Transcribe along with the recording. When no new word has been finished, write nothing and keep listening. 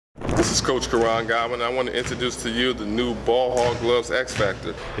This is Coach Karan Godwin. I want to introduce to you the new Ball Hog Gloves X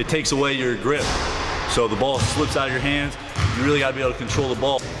Factor. It takes away your grip, so the ball slips out of your hands. You really got to be able to control the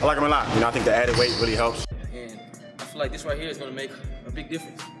ball. I like them a lot. I think the added weight really helps. And I feel like this right here is going to make a big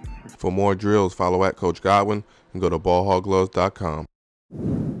difference. For more drills, follow at Coach Godwin and go to ballhoggloves.com.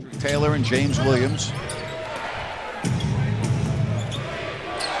 Taylor and James Williams.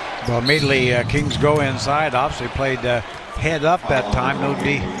 Well, immediately Kings go inside. Obviously played head up that time.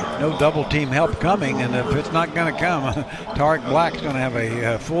 No double team help coming, and if it's not going to come, Tarek Black's going to have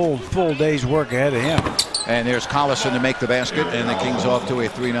a full day's work ahead of him. And there's Collison to make the basket, and the Kings off to a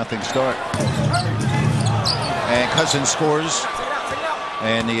 3-0 start. And Cousins scores,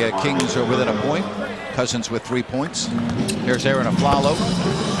 and the Kings are within a point. Cousins with 3 points. Here's Aaron Aflalo,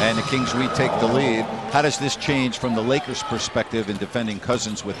 and the Kings retake the lead. How does this change from the Lakers' perspective in defending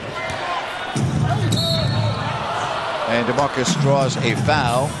Cousins with? And DeMarcus draws a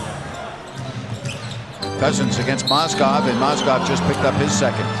foul. Cousins against Mozgov, and Mozgov just picked up his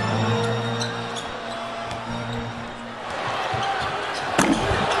second.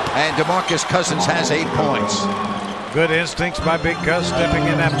 And DeMarcus Cousins has 8 points. Good instincts by Big Cuz, stepping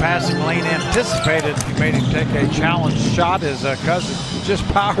in that passing lane, anticipated. He made him take a challenge shot as Cousins just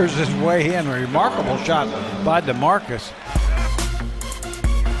powers his way in. A remarkable shot by DeMarcus.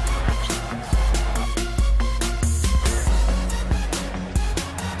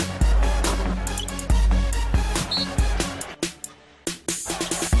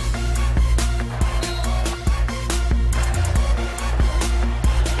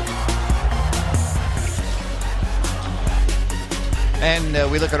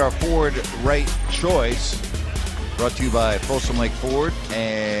 And we look at our forward right choice, brought to you by Folsom Lake Ford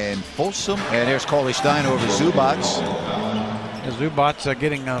and Folsom. And here's Cauley Stein over Zubats. Zubats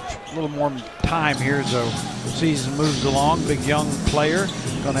getting a little more time here as the season moves along. Big young player,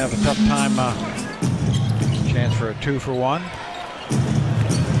 going to have a tough time. Chance for a 2-for-1.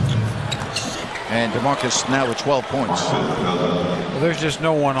 And DeMarcus now with 12 points. Well, there's just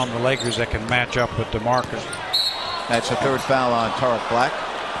no one on the Lakers that can match up with DeMarcus. That's a third foul on Tarek Black.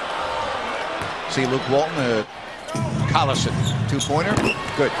 See Luke Walton, Collison, 2-pointer,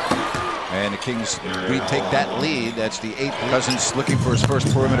 good. And the Kings retake that lead. That's the 8th. Cousins looking for his first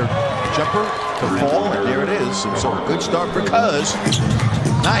perimeter jumper to fall, and there it is. So a good start for Cuz.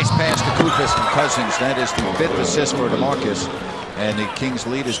 Nice pass to Kufis from Cousins. That is the 5th assist for DeMarcus. And the Kings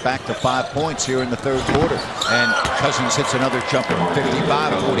lead is back to 5 points here in the third quarter. And Cousins hits another jumper,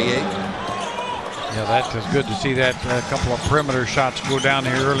 55-48. Yeah, that is good to see that. A couple of perimeter shots go down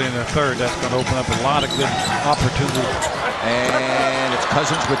here early in the third. That's going to open up a lot of good opportunities. And it's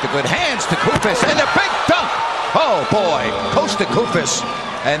Cousins with the good hands to Kufis, and a big dunk. Oh, boy. Coast to Kufis.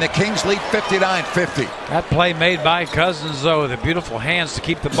 And the Kings lead 59-50. That play made by Cousins, though, the beautiful hands to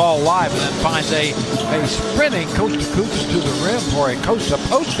keep the ball alive, and then finds a sprinting Coast to Kufis to the rim for a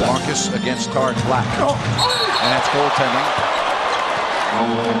coast-to-post. Marcus against Tarek Black. And that's goaltending.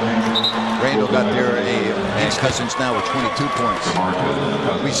 Randall got there, and Cousins now with 22 points.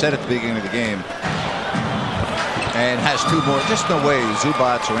 We said at the beginning of the game, and has 2 more. Just no way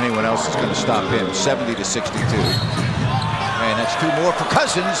Zubats or anyone else is going to stop him. 70-62. And that's 2 more for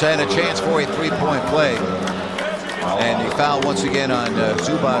Cousins, and a chance for a 3-point play. And the foul once again on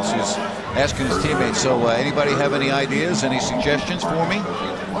Zubats, is asking his teammates, so anybody have any ideas, any suggestions for me?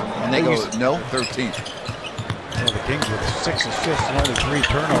 And they go, no, 13th. Well, the Kings with 6 assists, another 3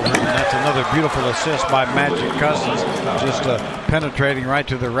 turnovers, and that's another beautiful assist by Magic Cousins. Just penetrating right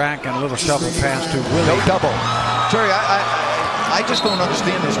to the rack, and a little shovel pass to Willie. No double. Terry, I just don't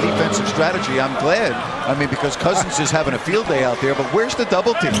understand this defensive strategy. I'm glad. I mean, because Cousins is having a field day out there, but where's the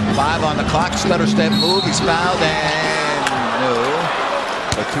double team? 5 on the clock, stutter step move. He's fouled, and no.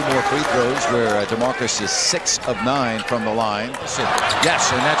 But 2 more free throws where DeMarcus is 6 of 9 from the line. Yes,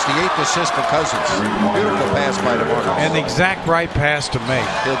 and that's the 8th assist for Cousins. Beautiful pass by DeMarcus. And the exact right pass to make.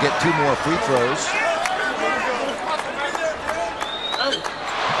 He'll get 2 more free throws.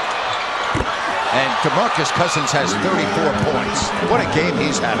 And DeMarcus Cousins has 34 points. What a game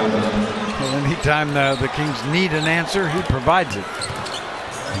he's having. Well, anytime the Kings need an answer, he provides it.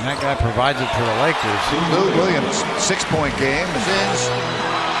 And that guy provides it for the Lakers. Lou Williams, 6-point game.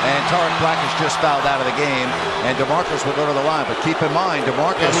 And Tarek Black is just fouled out of the game. And DeMarcus will go to the line. But keep in mind,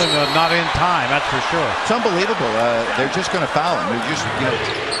 DeMarcus... not in time, that's for sure. It's unbelievable. They're just going to foul him. They're just,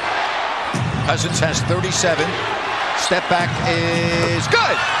 Cousins has 37. Step back is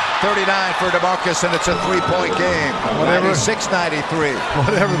good. 39 for DeMarcus, and it's a 3-point game. 96-93.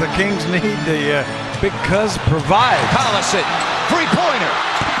 Whatever the Kings need, the Big Cuz provide. Collison, 3-pointer.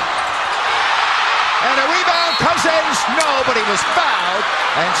 And a rebound comes Cousins, no, but he was fouled.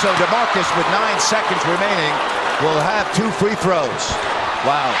 And so DeMarcus, with 9 seconds remaining, will have 2 free throws.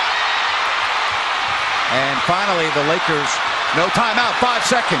 Wow. And finally, the Lakers, no timeout, 5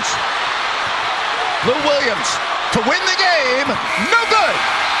 seconds. Lou Williams to win the game, no good.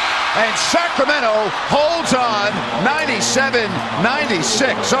 And Sacramento holds on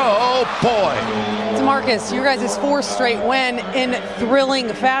 97-96. Oh, boy. DeMarcus, your guys' 4th straight win in thrilling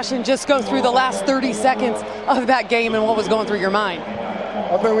fashion. Just go through the last 30 seconds of that game and what was going through your mind.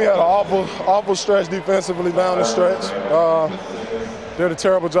 I think we had an awful stretch defensively down the stretch. Did a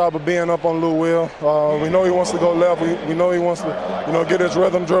terrible job of being up on Lou Will. We know he wants to go left. We know he wants to, get his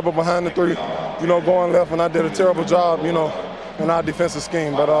rhythm dribble behind the 3, going left. And I did a terrible job, in our defensive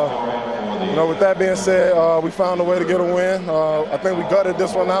scheme. But, with that being said, we found a way to get a win. I think we gutted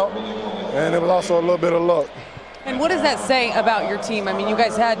this one out, and it was also a little bit of luck. And what does that say about your team? I mean, you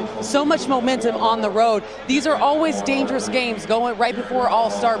guys had so much momentum on the road. These are always dangerous games going right before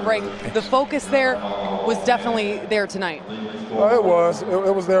All-Star break. The focus there was definitely there tonight. It was.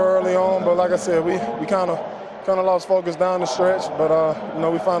 It was there early on, but like I said, we kind of lost focus down the stretch. But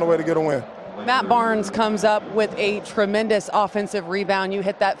we found a way to get a win. Matt Barnes comes up with a tremendous offensive rebound. You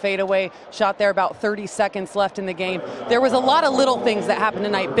hit that fadeaway shot there, about 30 seconds left in the game. There was a lot of little things that happened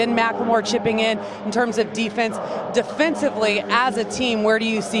tonight. Ben McLemore chipping in terms of defense. Defensively, as a team, where do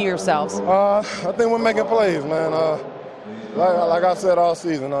you see yourselves? I think we're making plays, man. Like I said all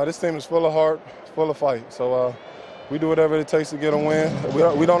season, this team is full of heart, full of fight. So we do whatever it takes to get a win.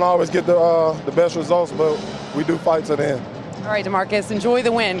 We don't always get the best results, but we do fight to the end. All right, DeMarcus, enjoy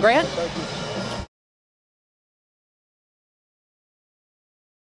the win. Grant? Thank you.